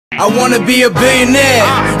I wanna be a billionaire.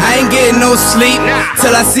 I ain't getting no sleep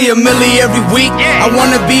till I see a milli every week. I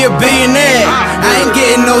wanna be a billionaire. I ain't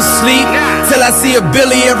getting no sleep till I see a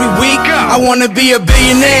billy every week. I wanna be a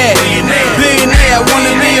billionaire. Billionaire, I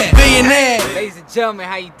wanna be a billionaire. Ladies and gentlemen,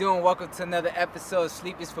 how you doing? Welcome to another episode of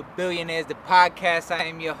Sleep is for Billionaires, the podcast. I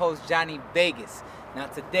am your host, Johnny Vegas. Now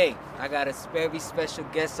today, I got a very special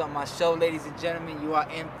guest on my show. Ladies and gentlemen, you are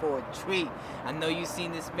in for a treat. I know you've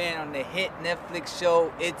seen this man on the hit Netflix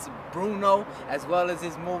show, It's Bruno, as well as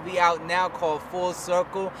his movie out now called Full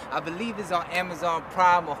Circle. I believe it's on Amazon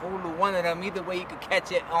Prime or Hulu, one of them. Either way, you can catch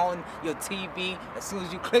it on your TV as soon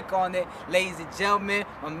as you click on it. Ladies and gentlemen,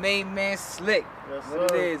 my main man, Slick. Yes,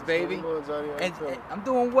 what sir. it is, baby. What's going on, Johnny? And I'm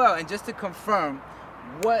doing well. And just to confirm,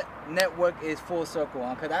 what network is Full Circle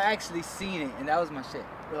on? Because I actually seen it, and that was my shit.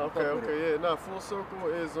 Okay. Nah, Full Circle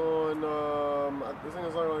is on, I think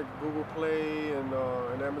it's on like Google Play and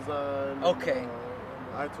Amazon. Okay.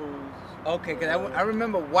 And, iTunes. Okay, because I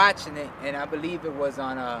remember watching it, and I believe it was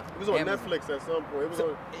on It was on Amazon. Netflix at some point.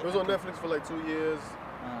 It was on Netflix for like 2 years.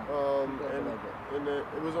 And then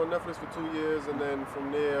it was on Netflix for 2 years, and then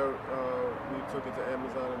from there we took it to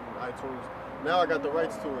Amazon and iTunes. Now I got the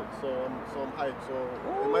rights to it, so I'm hyped. So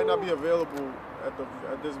it might not be available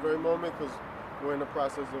at this very moment because we're in the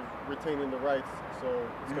process of retaining the rights. So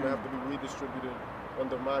it's gonna have to be redistributed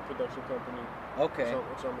under my production company. Okay.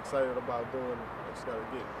 Which I'm excited about doing.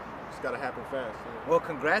 It's gotta happen fast. Yeah. Well,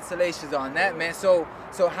 congratulations on that, man. So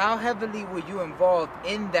how heavily were you involved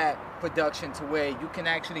in that production to where you can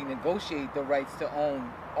actually negotiate the rights to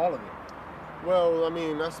own all of it? Well, I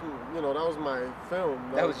mean, that was my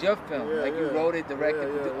film. That was your film? Yeah, you wrote it,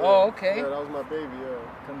 directed it? Yeah. Oh, okay. Yeah, that was my baby, yeah.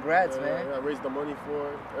 Congrats, man. Yeah, I raised the money for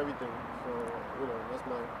it, everything. So, that's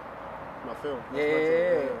my film. That's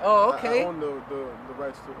Yeah. my Oh, okay. I own the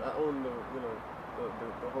rights to it. I own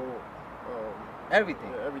the whole...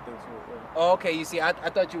 everything? Yeah, everything to it, yeah. Oh, okay. You see, I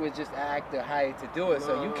thought you were just an actor hired to do it.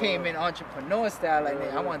 So you came in entrepreneur style, like,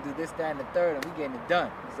 I want to do this, that, and the third, and we getting it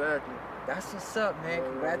done. Exactly. That's what's up, man.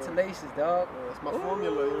 Congratulations, dog. Yeah, that's my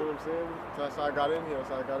formula, you know what I'm saying? That's how I got in here. That's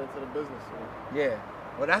how I got into the business. Yeah.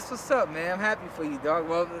 Well, that's what's up, man. I'm happy for you, dog.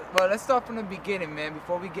 Well, let's start from the beginning, man,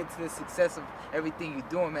 before we get to the success of everything you're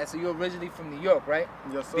doing, man. So you're originally from New York, right?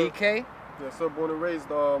 Yes, sir. BK? Yes, sir. Born and raised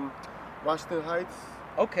Washington Heights.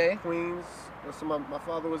 Okay. Queens. So my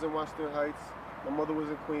father was in Washington Heights. My mother was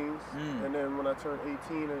in Queens, and then when I turned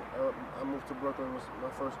 18, I moved to Brooklyn. It was my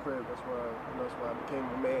first crib. That's why I became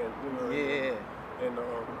a man. Yeah. And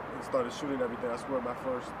started shooting everything. That's where my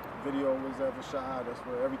first video was ever shot. That's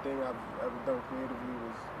where everything I've ever done creatively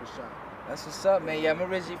was shot. That's what's up, man. Yeah, I'm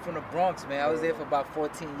originally from the Bronx, man. I was there for about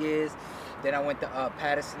 14 years. Then I went to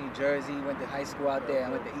Paterson, New Jersey. Went to high school out there. I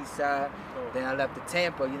went to East Side. Then I left to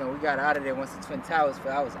Tampa. We got out of there once the Twin Towers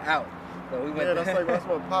fell. I was out. So we went. Yeah, that's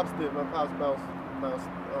what Pops did. My Pops bounced.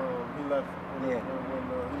 He left. He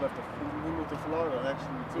moved to Florida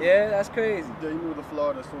actually too. Yeah, that's crazy. Yeah, he moved to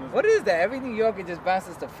Florida as soon as. What is that? Every New Yorker just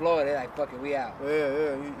bounces to Florida. They're like, fuck it, we out.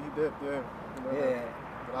 Yeah, he did. Yeah. Yeah.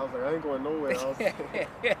 But I was like, I ain't going nowhere. I was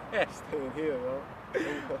staying here, yo.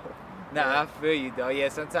 Nah, I feel you though. Yeah,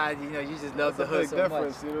 sometimes you just love the hood so much.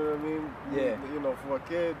 That's a big difference, you know what I mean? Yeah. For a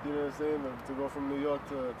kid, you know what I'm saying, to go from New York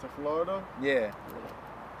to Florida. Yeah.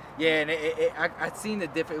 Yeah, and I seen the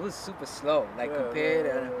difference. It was super slow,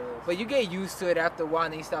 compared. But you get used to it after a while,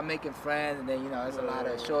 and then you start making friends, and then there's a lot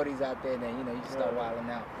of shorties out there, and then you just start wilding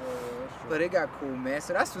out. But it got cool, man.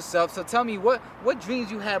 So that's what's up. So tell me, what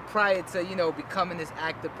dreams you had prior to becoming this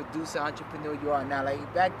actor, producer, entrepreneur you are now?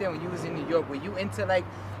 Like back then when you was in New York, were you into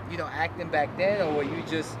acting back then, or were you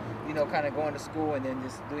just kind of going to school and then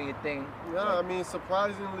just doing your thing? Yeah, I mean,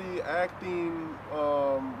 surprisingly, acting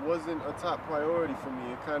wasn't a top priority for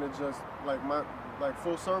me. It kind of just like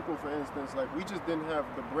Full Circle, for instance. Like we just didn't have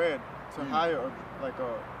the bread to hire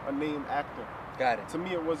a named actor. Got it. To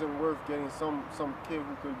me, it wasn't worth getting some kid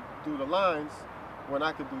who could do the lines when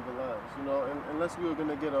I could do the lines. And unless we were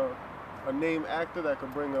gonna get a named actor that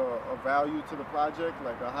could bring a value to the project,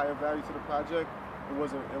 like a higher value to the project.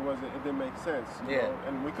 It didn't make sense. You know?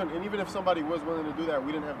 And we couldn't. And even if somebody was willing to do that,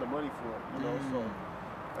 we didn't have the money for it. So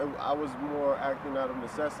I was more acting out of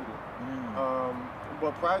necessity.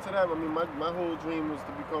 But prior to that, I mean, my whole dream was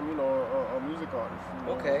to become, a music artist.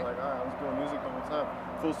 Okay. Like I was doing music the whole time.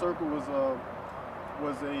 Full Circle was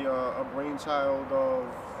a brainchild of.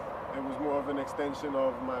 It was more of an extension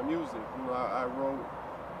of my music. I wrote.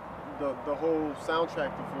 The whole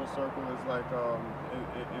soundtrack to Full Circle is like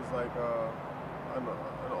an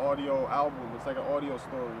audio album. It's like an audio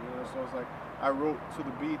story, So it's like I wrote to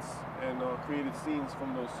the beats and created scenes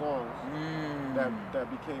from those songs that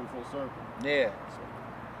became Full Circle. Yeah.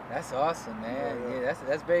 That's awesome, man. Yeah, Yeah,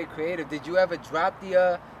 that's very creative. Did you ever drop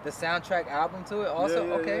the soundtrack album to it? Also,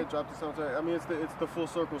 yeah, okay. Yeah, drop the soundtrack. I mean, it's the Full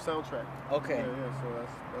Circle soundtrack. Okay. Yeah. So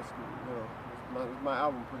that's you know, it's my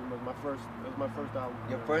album pretty much. That's my first album.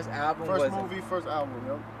 Your first album first was movie, first album.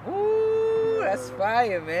 Yep. Ooh, Yeah, that's yeah.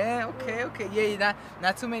 fire, man. Okay. Yeah,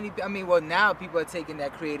 not too many. I mean, well, now people are taking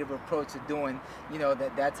that creative approach to doing,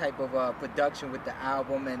 that type of production with the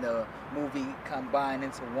album and the movie combined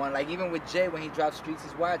into one. Like even with Jay when he dropped Streets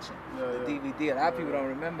is Watching, the DVD. A lot of people don't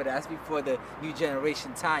remember that. That's before the new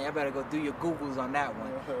generation time. Y'all better go do your Googles on that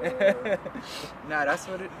one. Nah, that's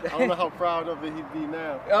what it. I don't know how proud of it he'd be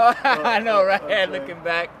now. Oh, I know, right? Okay. Looking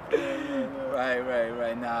back. Yeah.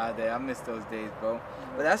 Right. Nah, I miss those days, bro.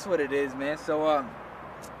 But that's what it is, man. So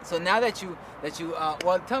now that you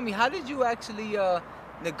well, tell me, how did you actually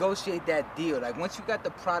negotiate that deal? Like once you got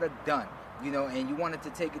the product done, and you wanted to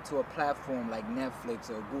take it to a platform like Netflix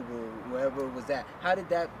or Google, wherever it was at, how did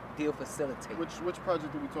that deal facilitate? Which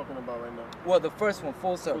project are we talking about right now? Well, the first one,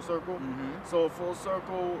 Full Circle. Full Circle. Mm-hmm. So Full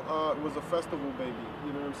Circle was a festival baby.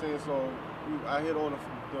 You know what I'm saying? So I hit all the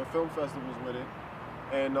film festivals with it,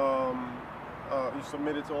 and you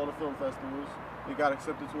submitted to all the film festivals. We got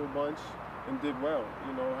accepted to a bunch and did well.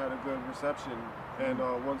 Had a good reception and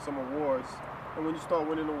won some awards. And when you start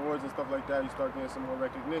winning awards and stuff like that, you start getting some more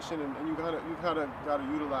recognition, and you kind of gotta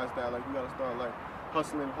utilize that. Like you gotta start like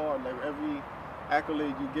hustling hard. Like every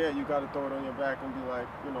accolade you get, you gotta throw it on your back and be like,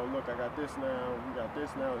 look, I got this now. We got this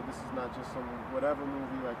now. This is not just some whatever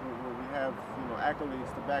movie. Like we have accolades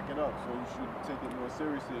to back it up. So you should take it more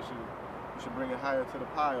seriously. You should bring it higher to the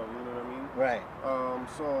pile. You know what I mean? Right.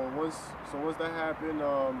 So once that happened,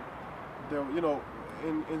 there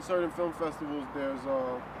in certain film festivals there's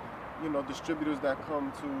distributors that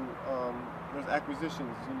come to there's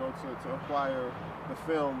acquisitions to acquire the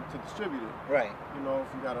film to distribute it. Right. If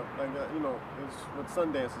you got it's what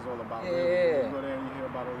Sundance is all about. Yeah. Really. You go there and you hear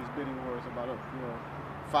about all these bidding wars about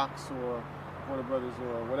Fox or Warner Brothers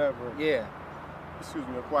or whatever. Yeah.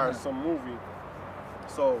 Acquires some movie.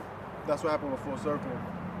 So that's what happened with Full Circle.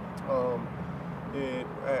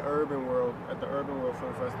 At Urban World, at the Urban World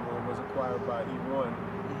Film Festival, it was acquired by E1.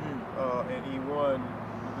 Mm-hmm. And E1,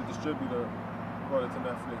 the distributor, brought it to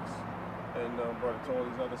Netflix and brought it to all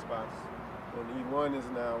these other spots. And E1 is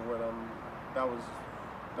now that was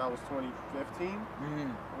 2015,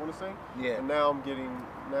 I want to say. Yeah. And now I'm getting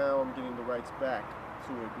the rights back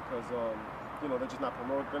to it because they're just not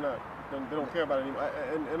promoting. They don't care about it anymore.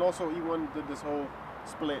 And also E1 did this whole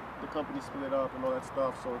split. The company split up and all that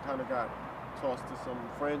stuff, so it kind of got tossed to some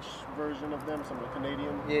French version of them, some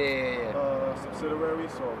Canadian subsidiary.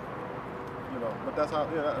 So but that's how.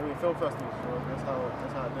 Yeah, I mean, film festivals. So that's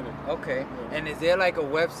how I did it. Okay. Yeah. And is there like a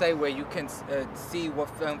website where you can see what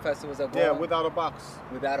film festivals are going? Yeah, Without a Box.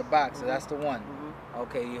 Without a Box. So that's the one. Mm-hmm.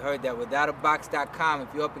 Okay, you heard that. WithoutAbox.com.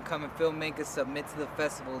 If you're up and coming filmmakers, submit to the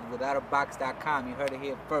festival. WithoutAbox.com. You heard it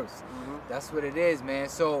here first. Mm-hmm. That's what it is, man.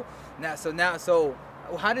 So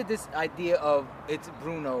how did this idea of It's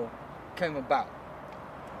Bruno came about?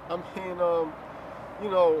 I mean,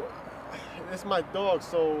 it's my dog.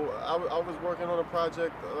 So I was working on a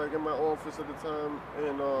project like in my office at the time,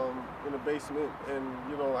 and in the basement, and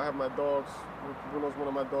I have my dogs. Bruno's one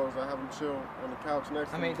of my dogs. I have him chill on the couch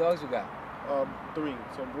next to me. How many dogs you got? 3.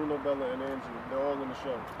 So Bruno, Bella, and Angie. They're all in the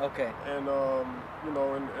show. Okay. And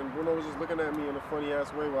and Bruno was just looking at me in a funny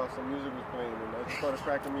ass way while some music was playing, and I just started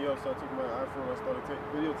cracking me up. So I took my iPhone and I started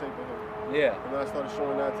videotaping him. Yeah. And then I started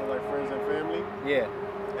showing that to like friends and family. Yeah.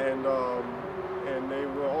 And they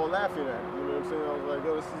were all laughing at it. You know what I'm saying? I was like,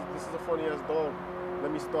 yo, this is a funny ass dog.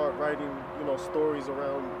 Let me start writing, stories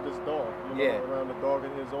around this dog. Around the dog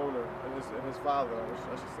and his owner and his father,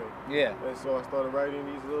 I should say. Yeah. And so I started writing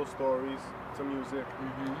these little stories to music.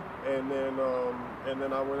 Mm-hmm. And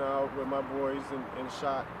then I went out with my boys and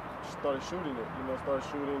started shooting it. Started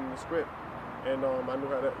shooting the script. And I knew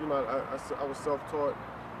how to, I was self-taught.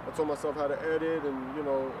 I taught myself how to edit, and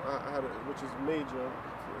which is major.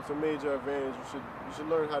 It's a major advantage. You should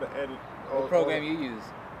learn how to edit. What program you use?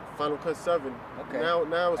 Final Cut 7. Okay. Now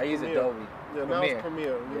it's I use Premiere. Adobe. Yeah, now it's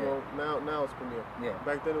Premiere. Now it's Premiere. Yeah.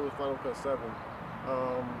 Back then it was Final Cut 7.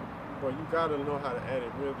 But you gotta know how to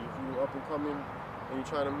edit, really. If you're up and coming and you're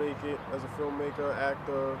trying to make it as a filmmaker,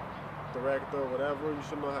 actor, director, whatever, you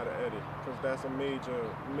should know how to edit, because that's a major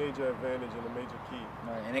advantage and a major key.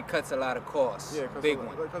 Right, and it cuts a lot of costs. Yeah, big it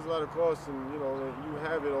one. cuts a lot of costs, and you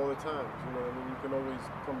have it all the time. You can always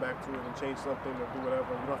come back to it and change something or do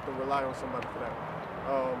whatever. You don't have to rely on somebody for that.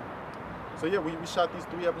 So yeah, we shot these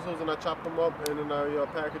 3 episodes, and I chopped them up, and then I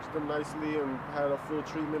packaged them nicely and had a full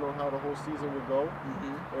treatment on how the whole season would go.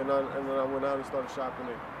 Mm-hmm. And then I went out and started shopping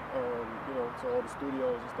it. you know, to all the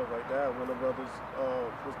studios and stuff like that. Warner Brothers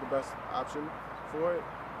was the best option for it,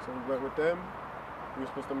 so we went with them. We were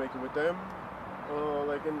supposed to make it with them,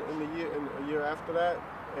 like in a year after that,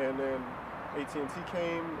 and then AT&T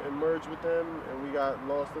came and merged with them, and we got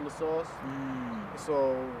lost in the sauce.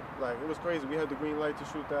 So like it was crazy. We had the green light to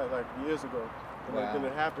shoot that like years ago, and it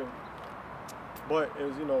didn't happen. But it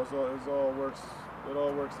was, you know, it all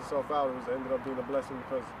works itself out. It ended up being a blessing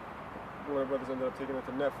because Warner Brothers ended up taking it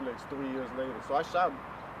to Netflix 3 years later. So I shot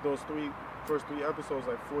those first three episodes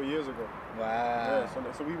like 4 years ago. Wow.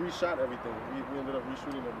 Yeah, so we reshot everything. We ended up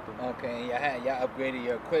reshooting everything. Okay, y'all upgraded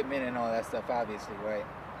your equipment and all that stuff, obviously, right?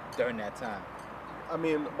 During that time. I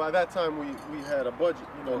mean, by that time we had a budget.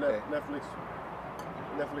 You know, Okay.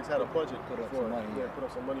 Netflix had a budget Put up for some it. money, Yeah, yeah. put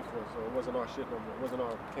up some money for it. So it wasn't our shit no more. It wasn't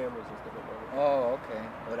our cameras and stuff like that. Oh, okay.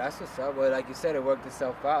 Well, that's what's up. Well, like you said, it worked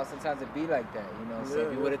itself out. Sometimes it be like that, you know. So Yeah,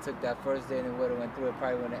 if you yeah. would have took that first day and it would have went through, it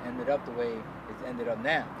probably wouldn't have ended up the way it's ended up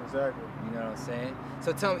now. Exactly. You know what I'm saying?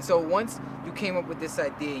 So tell me, so once you came up with this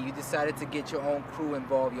idea, you decided to get your own crew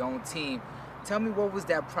involved, your own team. Tell me, what was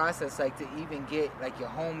that process like to even get like your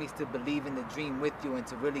homies to believe in the dream with you and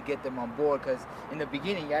to really get them on board? Because in the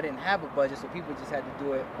beginning, y'all didn't have a budget, so people just had to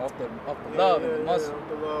do it off the love and the muscle. Off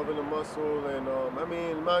the love and the muscle. And I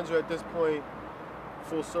mean, mind you, at this point,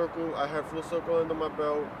 Full Circle, I had Full Circle under my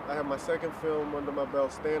belt. I had my second film under my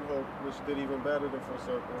belt, Stanhope, which did even better than Full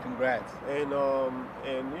Circle. Congrats. And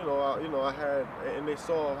I had, and they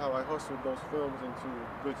saw how I hustled those films into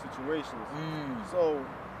good situations. So,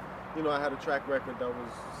 you know, I had a track record that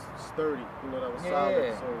was sturdy, you know, that was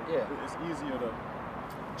solid. So it's easier to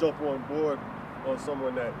jump on board on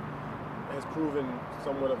someone that has proven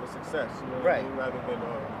somewhat of a success, you know what I mean? Rather than,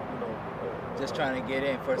 just trying to get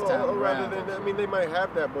in first time around. Rather than, I mean, they might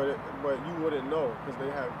have that, but you wouldn't know because they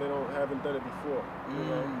haven't done it before. You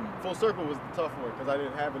know? Full Circle was the tough one because I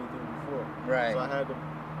didn't have anything before. Right. So I had to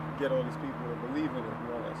get all these people to believe in it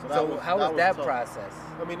and all that. So how was that tough. process?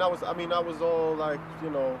 I mean, I was all like, you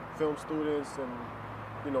know, film students and,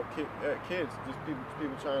 you know, kids, just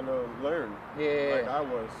people trying to learn. Yeah. Like I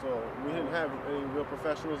was. So we didn't have any real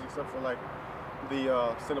professionals except for like the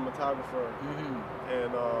cinematographer.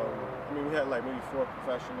 And I mean, we had like maybe 4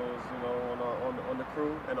 professionals, you know, on the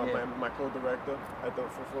crew, and my co-director at the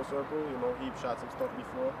Full Circle. You know, he shot some stuff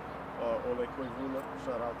before. Ole Koivuna,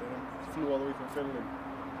 shout out to him. He flew all the way from Finland.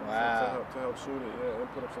 Wow. To help shoot it, and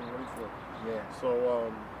put up some money for it. Yeah.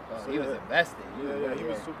 So, he was invested. He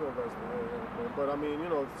was super invested. But I mean, you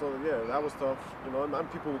know, so that was tough. You know,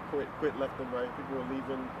 and people would quit left and right. People were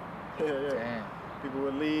leaving. Damn. People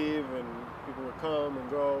would leave and people would come and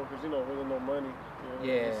go because, you know, there was no money. You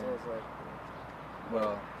know? So it's like,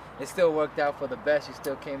 well, it still worked out for the best. You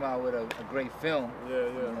still came out with a great film. Yeah.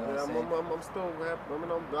 You know I'm still happy. I mean,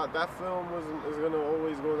 that film is gonna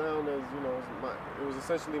always go down as, you know, it was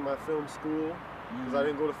essentially my film school because I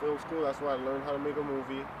didn't go to film school. That's where I learned how to make a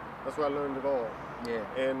movie. That's where I learned it all. Yeah.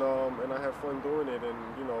 And I had fun doing it, and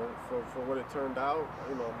you know, for what it turned out,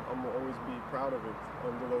 you know, I'm gonna always be proud of it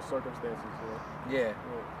under those circumstances. You know? Yeah.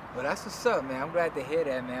 Well, that's what's up, man. I'm glad to hear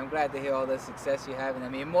that, man. I'm glad to hear all the success you're having. I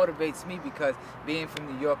mean, it motivates me because being from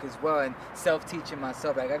New York as well and self-teaching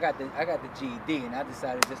myself, like I got the GED and I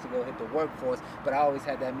decided just to go hit the workforce, but I always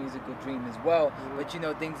had that musical dream as well. But you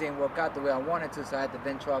know, things didn't work out the way I wanted to, so I had to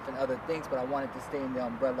venture off in other things, but I wanted to stay in the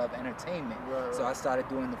umbrella of entertainment. So I started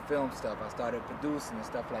doing the film stuff. I started producing and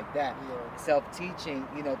stuff like that. Self-teaching,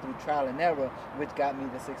 you know, through trial and error, which got me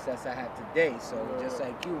the success I have today. So just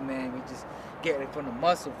like you, man, we just get it from the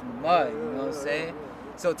muscle, from the mud, you know what I'm saying?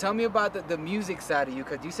 So tell me about the music side of you,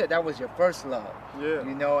 because you said that was your first love. Yeah.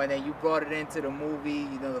 You know, and then you brought it into the movie,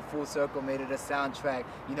 you know, the Full Circle, made it a soundtrack,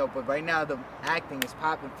 you know, but right now the acting is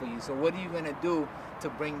popping for you. So what are you going to do to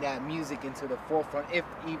bring that music into the forefront, if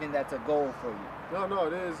even that's a goal for you? No,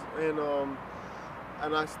 it is.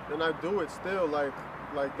 And I do it still, like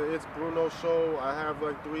the It's Bruno show. I have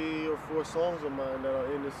like 3 or 4 songs of mine that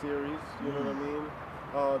are in the series, you know what I mean?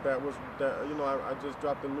 You know, I just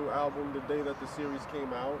dropped a new album the day that the series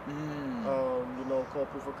came out, you know,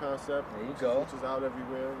 called Proof of Concept. There you go. Which is out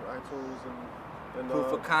everywhere, iTunes and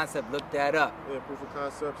Proof of Concept, look that up. Yeah, Proof of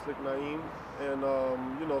Concept, Slick Naeem. And,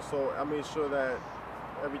 you know, so I made sure that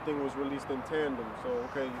everything was released in tandem. So,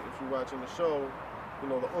 okay, if you're watching the show, you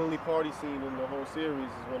know, the only party scene in the whole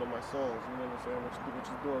series is one of my songs, you know what I'm saying,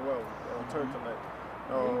 which is doing well, Turn Tonight.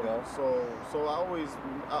 So I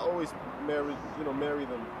always marry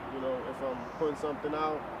them. You know, if I'm putting something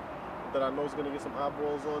out that I know is gonna get some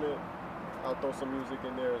eyeballs on it, I'll throw some music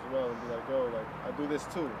in there as well and be like, yo, like I do this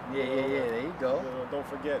too. Yeah, there you go. You know, don't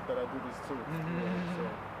forget that I do this too. You know,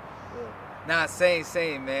 so, Nah,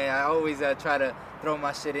 same, man. I always try to throw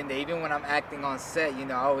my shit in there. Even when I'm acting on set, you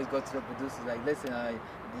know, I always go to the producers like, listen,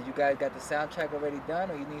 did you guys got the soundtrack already done,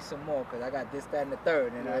 or you need some more? Because I got this, that, and the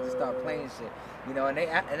third, and I just start playing shit. You know, and they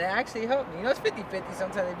actually help me. You know, it's 50-50.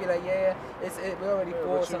 Sometimes they be like, yeah, we're already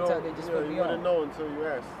full. Sometimes they just put me you on. wouldn't know until you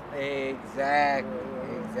ask. Exactly.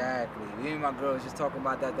 Me and my girl was just talking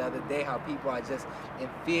about that the other day, how people are just in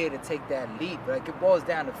fear to take that leap. Like, it boils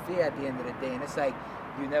down to fear at the end of the day, and it's like,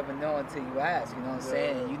 you never know until you ask, you know what I'm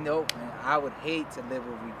saying? And you know, man, I would hate to live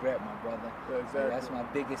with regret, my brother. Yeah, exactly. That's my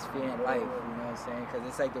biggest fear in life, you know what I'm saying? Because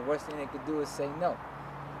it's like the worst thing they could do is say no.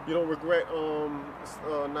 You don't regret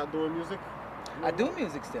not doing music? I do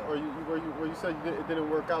music still. Or you said it didn't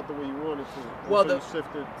work out the way you wanted to. Well, so you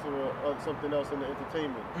shifted to something else in the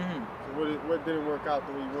entertainment. Mm-hmm. So what didn't work out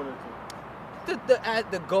the way you wanted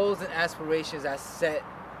to? The goals and aspirations I set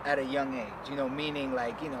at a young age, you know, meaning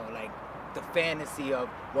like, you know, like the fantasy of,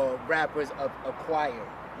 well, rappers acquire,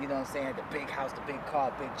 you know what I'm saying, the big house, the big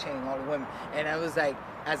car, big chain, all the women. And I was like,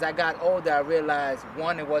 as I got older, I realized,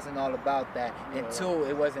 one, it wasn't all about that, and two,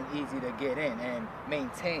 it wasn't easy to get in and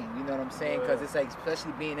maintain, you know what I'm saying? Because it's like,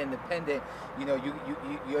 especially being independent, you know,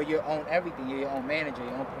 you're your own everything. You're your own manager,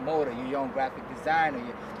 your own promoter, you're your own graphic designer,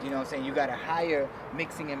 you know what I'm saying? You got to hire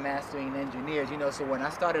mixing and mastering engineers, you know, so when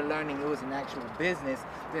I started learning it was an actual business,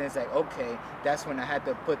 then it's like, okay, that's when I had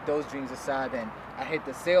to put those dreams aside, and I hit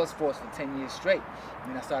the sales force for 10 years straight.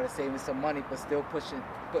 And I started saving some money, but still putting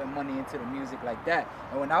money into the music like that.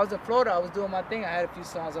 And when I was in Florida, I was doing my thing. I had a few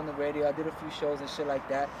songs on the radio. I did a few shows and shit like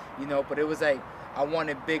that, you know, but it was like, I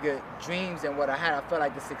wanted bigger dreams than what I had. I felt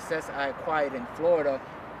like the success I acquired in Florida,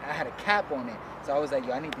 I had a cap on it. So I was like,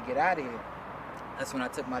 yo, I need to get out of here. That's when I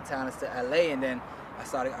took my talents to LA, and then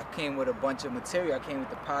I came with a bunch of material. I came with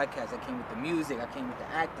the podcast, I came with the music, I came with the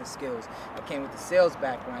acting skills, I came with the sales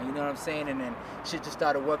background, you know what I'm saying? And then shit just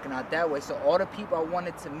started working out that way. So all the people I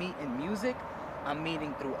wanted to meet in music, I'm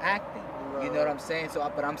meeting through acting. You know what I'm saying? So,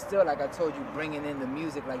 but I'm still, like I told you, bringing in the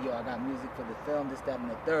music. Like, yo, I got music for the film, this, that, and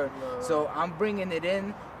the third. So I'm bringing it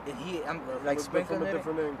in. I'm like sprinkling it from a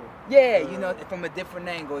different angle. Yeah, you know, from a different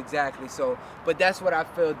angle, exactly. So, but that's what I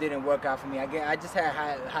feel didn't work out for me. I just had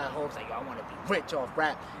high hopes, like, yo, I want to be rich off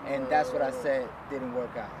rap, and that's what I said didn't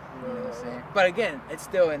work out. You know what I'm saying? But again, it's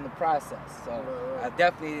still in the process. So I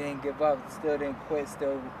definitely didn't give up. Still didn't quit.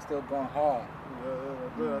 Still going hard.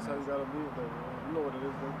 Yeah, that's how you gotta be, though. You know what it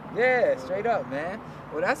is, though. Yeah, straight up, man.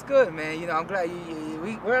 Well, that's good, man. You know, I'm glad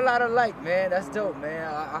we're a lot alike, man. That's dope,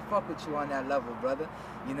 man. I fuck with you on that level, brother.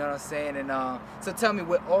 You know what I'm saying? And so tell me,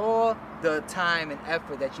 with all the time and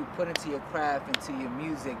effort that you put into your craft, into your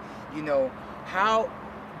music, you know, how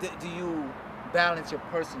do you balance your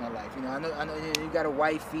personal life? You know, I know you got a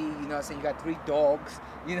wifey, you know what I'm saying? You got 3 dogs,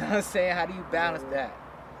 you know what I'm saying? How do you balance that?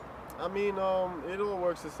 I mean, it all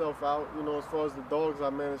works itself out. You know, as far as the dogs, I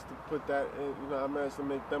managed to put that in, you know, I managed to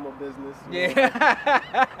make them a business. You know?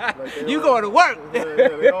 Like you going to work. Yeah,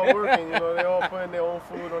 they all working, you know, they all putting their own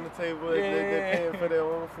food on the table. They're paying for their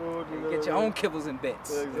own food. You know, get your own kibbles and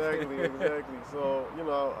bits. Yeah, exactly. So, you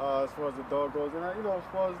know, as far as the dog goes, and, you know,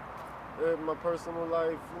 as far as my personal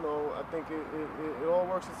life, you know, I think it all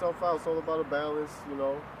works itself out. It's all about a balance, you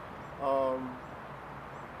know.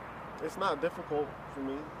 It's not difficult for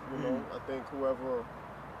me, you know. I think whoever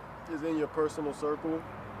is in your personal circle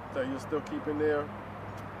that you're still keeping there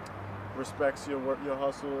respects your work, your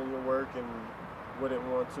hustle and your work, and wouldn't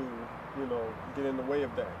want to, you know, get in the way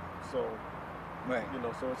of that. So, you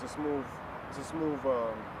know, so it's a smooth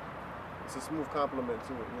complement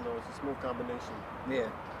to it, you know. It's a smooth combination. Yeah.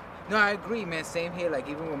 No, I agree, man. Same here. Like,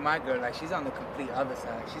 even with my girl, like, she's on the complete other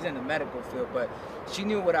side. She's in the medical field, but she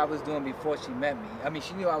knew what I was doing before she met me. I mean,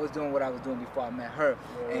 she knew I was doing what I was doing before I met her,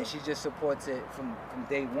 and she just supports it from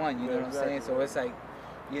day one. You know what I'm saying? So it's like,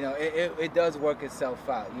 you know, it does work itself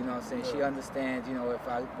out. You know what I'm saying? She understands. You know, if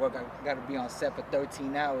I work, I got to be on set for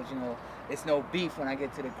 13 hours. You know, it's no beef when I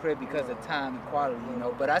get to the crib because of time and quality. You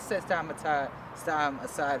know, but I set time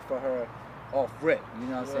aside for her off rip. You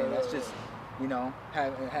know what I'm saying? That's just, you know,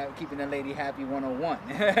 keeping the lady happy 101.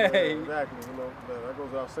 Exactly, you know, that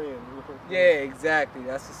goes without saying. Yeah, exactly.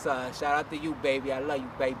 That's a sign. Shout out to you, baby. I love you,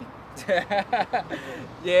 baby.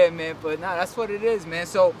 Yeah, man. But nah, that's what it is, man.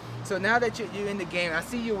 So now that you're in the game, I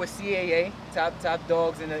see you with CAA, top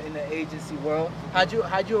dogs in the agency world. How'd you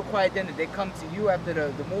acquire them? Did they come to you after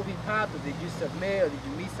the movie popped, or did you submit, or did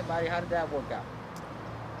you meet somebody? How did that work out?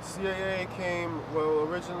 CAA came, well,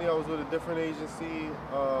 originally I was with a different agency.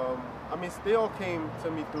 I mean, they all came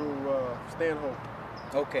to me through Stanhope.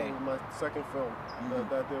 Okay. My second film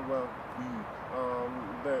that did well.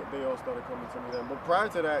 They all started coming to me then. But prior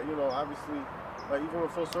to that, you know, obviously Like even when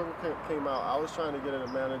Full Circle came out, I was trying to get a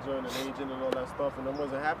manager and an agent and all that stuff, and it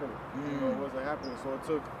wasn't happening. You know, it wasn't happening. So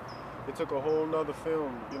it took a whole nother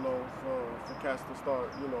film, you know, for cats to start,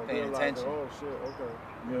 you know, paying realizing, attention. oh shit, okay,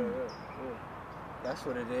 yeah. That's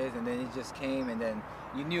what it is, and then it just came, and then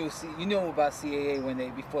you knew about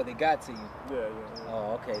CAA before they got to you. Yeah.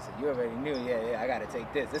 Oh, okay, so you already knew. Yeah, I gotta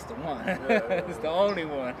take this. This the one. Yeah. It's the only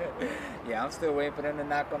one. Yeah, I'm still waiting for them to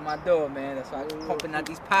knock on my door, man. That's why I'm pumping out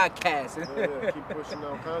these podcasts. Keep pushing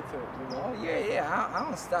out content, you know. Oh yeah. I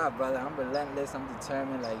don't stop, brother. I'm relentless. I'm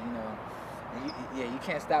determined. Like you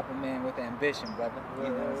can't stop a man with ambition, brother. So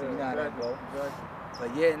you know how that goes. Exactly.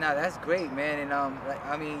 But yeah, that's great, man. And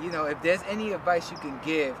I mean, if there's any advice you can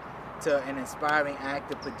give to an aspiring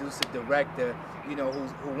actor, producer, director,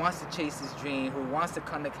 who wants to chase his dream, who wants to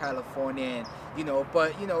come to California, and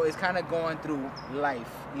but is kind of going through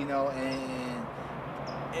life, and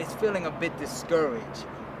it's feeling a bit discouraged.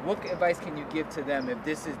 What advice can you give to them if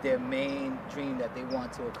this is their main dream that they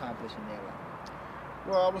want to accomplish in their life?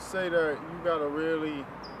 Well, I would say that you gotta really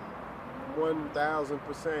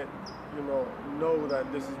 1,000%, know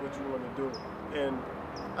that this is what you want to do. And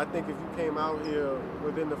I think if you came out here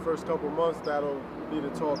within the first couple months, that'll be the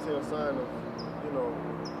tall tale sign of,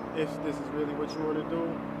 if this is really what you want to do,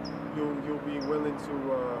 you'll be willing to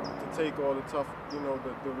take all the tough, the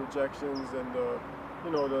rejections and the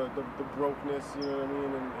brokenness, you know what I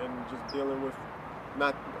mean, and just dealing with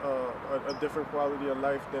not a different quality of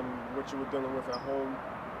life than what you were dealing with at home.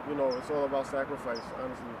 It's all about sacrifice,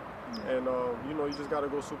 honestly. And you just gotta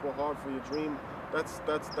go super hard for your dream. That's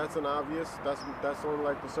an obvious. That's on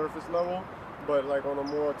like the surface level, but like on a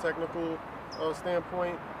more technical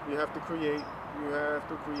standpoint, you have to create. You have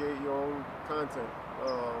to create your own content.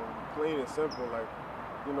 Plain and simple. Like,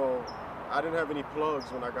 I didn't have any plugs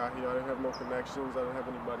when I got here. I didn't have no connections. I didn't have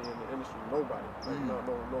anybody in the industry. Nobody. Like,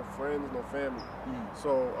 no friends, no family.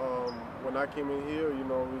 So when I came in here, it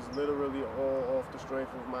was literally all off the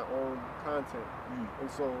strength of my own content. And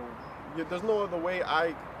so there's no other way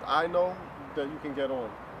I know that you can get on.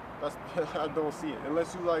 I don't see it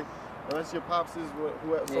unless your pops is so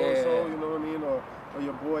and so. You know what I mean? Or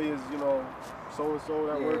your boy is so and so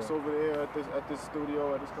that works over there at this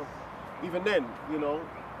studio at this company. Even then,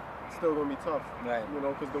 it's still gonna be tough, right?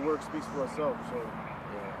 Because the work speaks for itself. So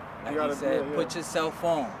like you said, put yourself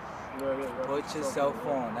on. Put yourself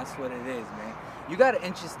on. That's what it is, man. You got an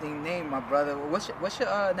interesting name, my brother. What's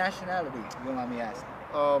your nationality? You don't mind me asking?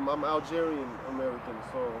 I'm Algerian American,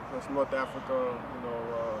 so that's North Africa.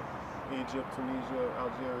 Egypt, Tunisia,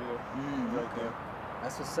 Algeria, right there.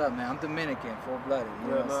 That's what's up, man. I'm Dominican, full-blooded. You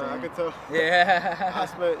know what I'm saying? I can tell. Yeah. I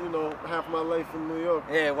spent, half my life in New York.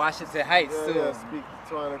 Yeah, Washington Heights, too. Yeah,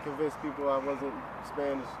 trying to convince people I wasn't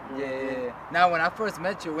Spanish. Yeah. Now, when I first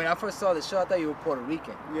met you, when I first saw the show, I thought you were Puerto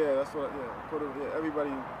Rican. Yeah, that's what, everybody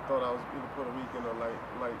thought I was either Puerto Rican or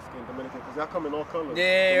light-skinned Dominican, because y'all come in all colors.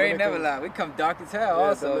 Yeah, we ain't never lie. We come dark as hell,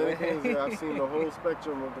 also. Dominicans, I've seen the whole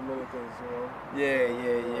spectrum of Dominicans,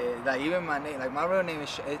 Yeah. Like, even my name, like, my real name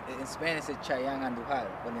is, in Spanish, it's Chayanne Andújar,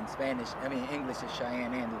 but in English, it's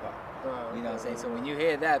Cheyenne Andújar. You know what I'm saying? So when you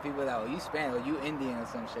hear that, people are like, oh, you Spanish, or you Indian or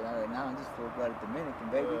some shit. I'm like, nah, I'm just full-blooded Dominican,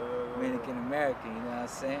 baby. Dominican American, you know what I'm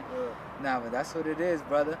saying? Nah, but that's what it is,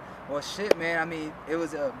 brother. Well, shit, man. I mean, it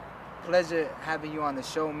was a pleasure having you on the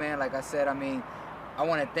show, man. Like I said, I mean, I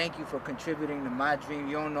want to thank you for contributing to my dream.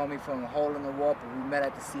 You don't know me from a hole in the wall, but we met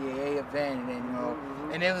at the CAA event, and then,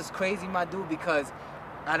 and it was crazy, my dude, because,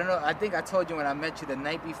 I don't know, I think I told you when I met you the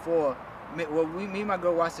night before, well, me and my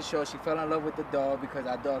girl watched the show. She fell in love with the dog because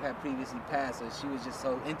our dog had previously passed, so she was just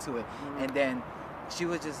so into it. And then she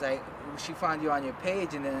was just like, she found you on your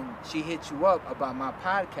page, and then she hit you up about my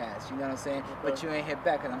podcast, you know what I'm saying? But you ain't hit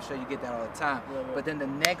back, and I'm sure you get that all the time. But then the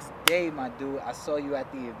next day, my dude, I saw you at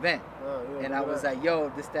the event, and I was like,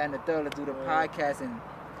 yo, this, that, and the third, let's do the podcast, and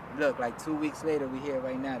look, like 2 weeks later, we here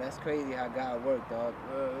right now. That's crazy how God worked, dog.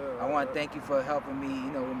 I want to thank you for helping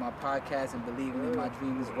me, with my podcast and believing in my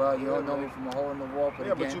dream as well. You don't know me from a hole in the wall, but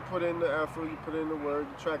again, but you put in the effort, you put in the work,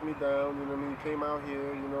 you tracked me down. You know what I mean? You came out here.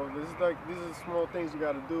 These are small things you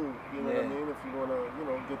got to do. You know what I mean? If you want to,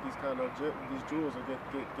 get these kind of these jewels or get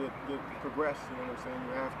progress. You know what I'm saying?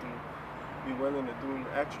 You have to be willing to do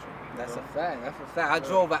extra. That's a fact. That's a fact. I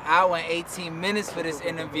drove an hour and 18 minutes for this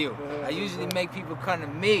interview. I usually make people come to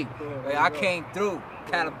me, but I came through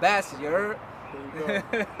Calabasas. You heard? There you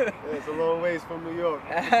go. It's a long ways from New York.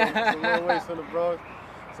 It's a long ways from the Bronx.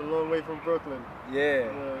 It's a long way from Brooklyn. Yeah.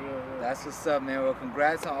 That's what's up, man. Well,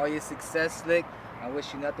 congrats on all your success, Slick. I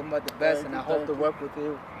wish you nothing but the best, Thank and you, I hope thank to you. work with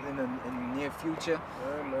you in the near future.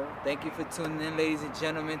 Yeah, man. Thank you for tuning in, ladies and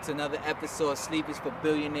gentlemen, to another episode of Sleep is for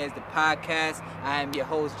Billionaires, the podcast. I am your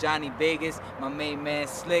host, Johnny Vegas, my main man,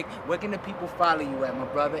 Slick. Where can the people follow you at, my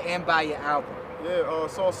brother, and buy your album? Yeah,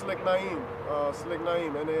 it's all Slick Naim. Slick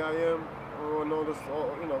Naim, N-A-I-M. Everyone know this,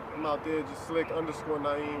 I'm out there, just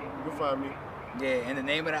Slick_Naim. You can find me. Yeah, and the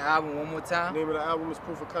name of the album one more time? The name of the album is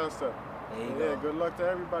Proof of Concept. There you Yeah, go. good luck to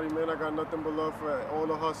everybody, man. I got nothing but love for all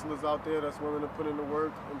the hustlers out there that's willing to put in the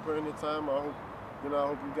work and put in the time. I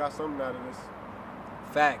hope you got something out of this.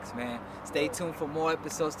 Facts, man. Stay tuned for more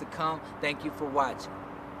episodes to come. Thank you for watching.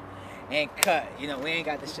 And cut. You know, we ain't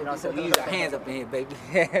got the shit on, so we use our hands up in here, baby.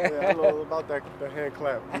 Yeah, I know about that the hand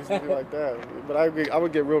clap. It used to be like that. But I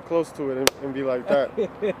would get real close to it and be like that.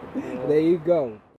 You know? There you go.